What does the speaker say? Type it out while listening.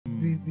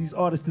these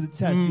artists to the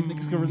test. See if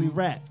niggas can really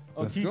rap.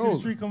 Oh, Keys to the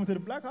Street coming to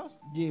the Black House?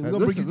 Yeah, we're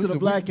gonna bring you to the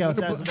Black House.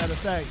 As a matter of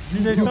fact,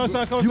 you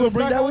gonna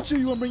bring that with you?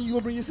 You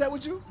gonna bring your set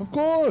with you? Of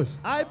course.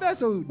 I bet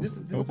so. That's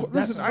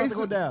what's about to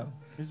go down.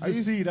 I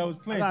used to see that was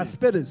playing. I got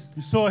spitters.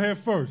 You saw it here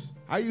first.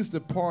 I used to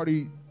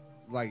party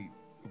like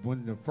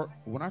when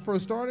I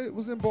first started. It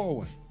was in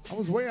Baldwin. I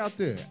was way out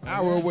there,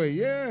 hour away.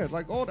 Yeah,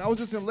 like I was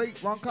just in Lake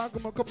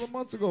Ronkonkoma a couple of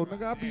months ago.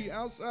 Nigga, I'll be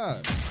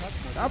outside.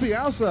 I'll be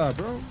outside,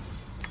 bro.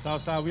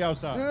 Outside, we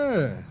outside.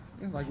 Yeah,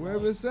 like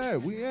wherever it's at,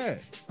 we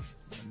at.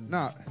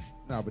 Nah,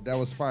 but that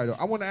was fire though.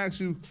 I want to ask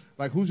you,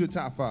 like, who's your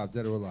top 5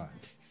 dead or alive?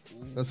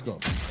 Let's go.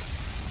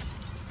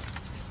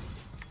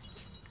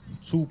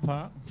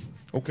 Tupac.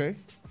 Okay.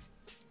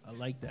 I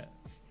like that.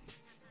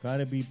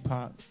 Gotta be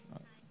Pac.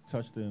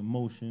 Touch the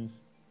emotions.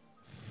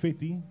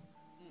 50.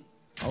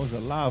 I was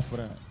alive for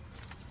that.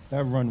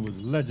 That run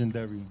was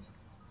legendary.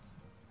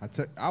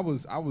 I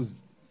was.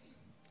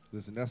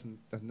 Listen, that's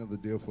another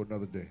deal for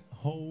another day.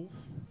 Hove.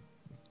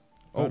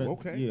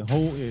 Okay. Yeah,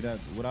 Hove. Yeah, that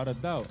without a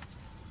doubt.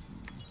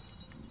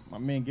 My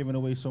man giving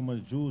away so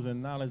much jewels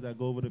and knowledge that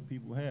go over the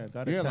people head.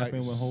 Gotta tap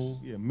in with Hove.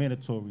 Yeah,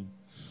 mandatory.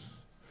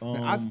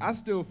 Man, I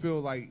still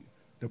feel like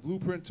the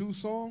Blueprint 2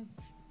 song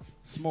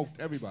smoked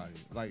everybody.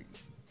 Like,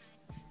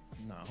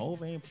 nah,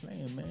 Hove ain't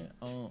playing, man.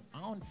 I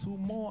don't 2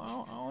 more.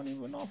 I don't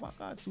even know if I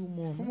got 2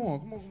 more. Come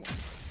on.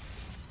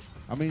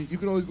 I mean, you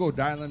can always go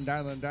dialing. You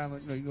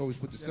know, you can always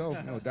put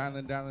yourself,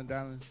 dialing.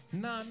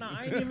 Nah.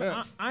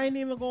 I ain't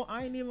even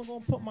gonna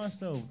put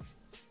myself.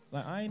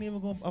 Like, I ain't even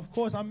gonna. Of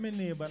course, I'm in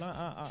there, but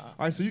I. All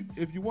right, so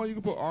if you want, you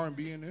can put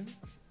R&B in there.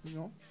 You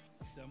know.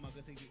 So I'm not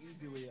gonna take the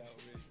easy way out,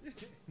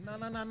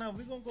 right? No.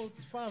 We gonna go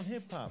 5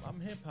 hip hop. I'm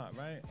hip hop,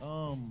 right?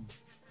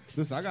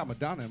 Listen, I got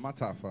Madonna in my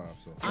top 5,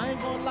 so. I ain't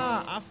gonna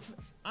lie.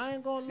 I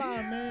ain't gonna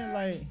lie, man.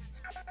 Like,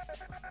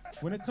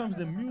 when it comes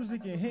to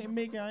music and hit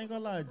making, I ain't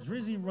gonna lie.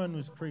 Drizzy run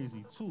was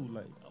crazy too.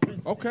 Like,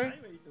 okay.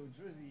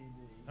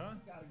 Huh?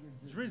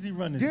 Drizzy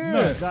run is yeah.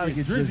 nuts. Gotta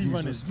get Drizzy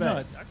run is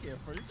nuts. I can't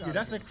for you. Yeah,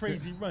 that's a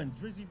crazy run.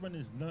 Drizzy run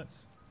is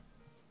nuts.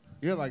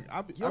 Yeah, like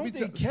you don't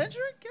think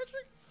Kendrick?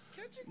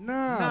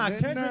 Nah,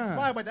 Kendrick's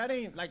fire, but that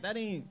ain't.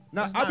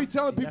 Nah, I be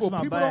telling people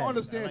don't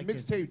understand like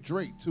mixtape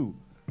Drake too.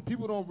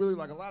 People don't really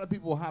like. A lot of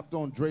people hopped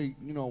on Drake,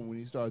 you know, when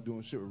he started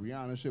doing shit with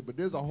Rihanna and shit. But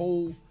there's a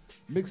whole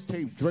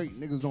mixtape Drake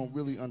niggas don't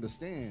really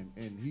understand,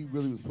 and he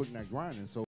really was putting that grind in. So.